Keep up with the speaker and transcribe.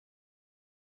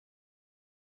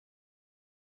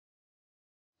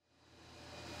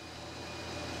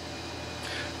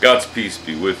God's peace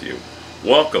be with you.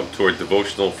 Welcome to our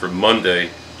devotional for Monday,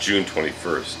 June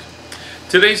 21st.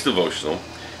 Today's devotional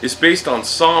is based on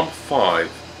Psalm 5,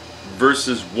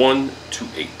 verses 1 to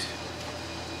 8.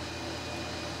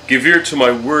 Give ear to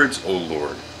my words, O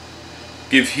Lord.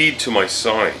 Give heed to my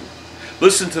sighing.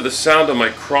 Listen to the sound of my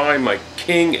cry, my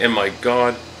King and my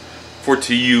God, for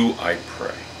to you I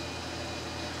pray.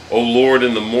 O Lord,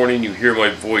 in the morning you hear my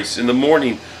voice. In the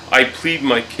morning I plead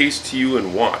my case to you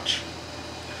and watch.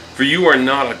 For you are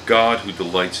not a God who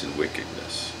delights in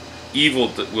wickedness.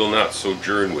 Evil will not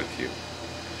sojourn with you.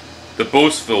 The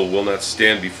boastful will not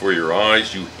stand before your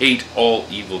eyes. You hate all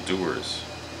evildoers.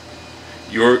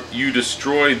 You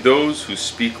destroy those who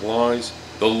speak lies.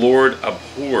 The Lord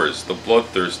abhors the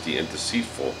bloodthirsty and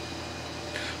deceitful.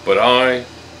 But I,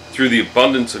 through the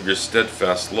abundance of your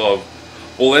steadfast love,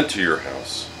 will enter your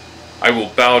house. I will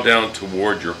bow down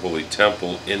toward your holy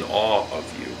temple in awe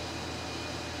of you.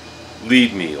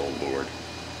 Lead me, O Lord,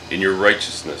 in your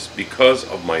righteousness. Because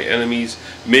of my enemies,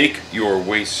 make your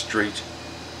way straight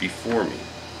before me.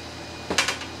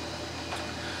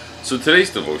 So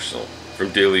today's devotional from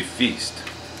Daily Feast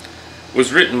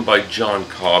was written by John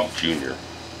Cobb Jr.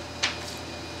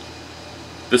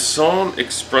 The psalm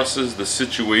expresses the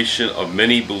situation of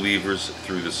many believers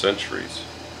through the centuries.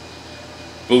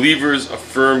 Believers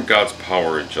affirm God's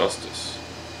power and justice.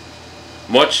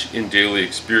 Much in daily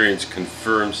experience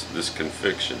confirms this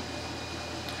conviction.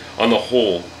 On the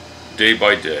whole, day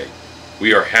by day,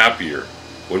 we are happier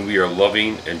when we are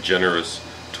loving and generous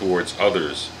towards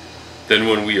others than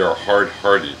when we are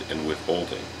hard-hearted and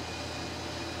withholding.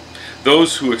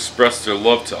 Those who express their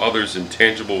love to others in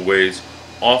tangible ways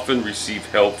often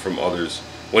receive help from others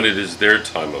when it is their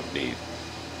time of need.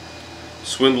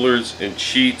 Swindlers and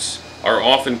cheats are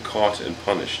often caught and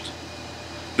punished.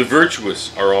 The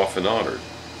virtuous are often honored.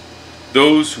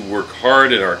 Those who work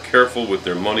hard and are careful with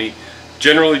their money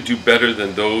generally do better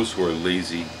than those who are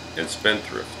lazy and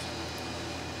spendthrift.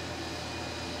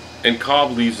 And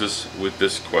Cobb leaves us with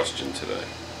this question today.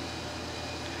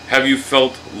 Have you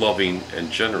felt loving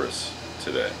and generous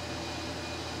today?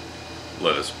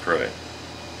 Let us pray.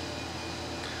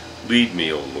 Lead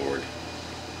me, O Lord,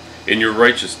 in your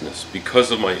righteousness. Because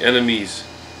of my enemies,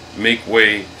 make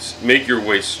your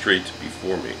way straight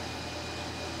before me.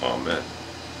 Amen.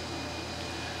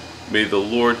 May the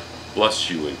Lord bless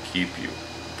you and keep you.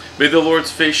 May the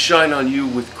Lord's face shine on you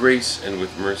with grace and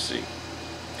with mercy.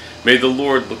 May the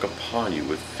Lord look upon you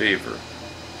with favor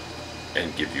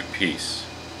and give you peace.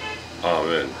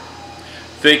 Amen.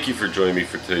 Thank you for joining me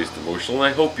for today's devotional,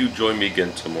 and I hope you join me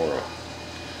again tomorrow.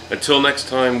 Until next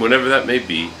time, whenever that may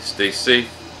be, stay safe,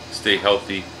 stay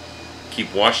healthy,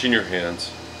 keep washing your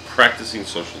hands, practicing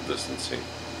social distancing,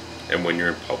 and when you're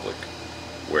in public,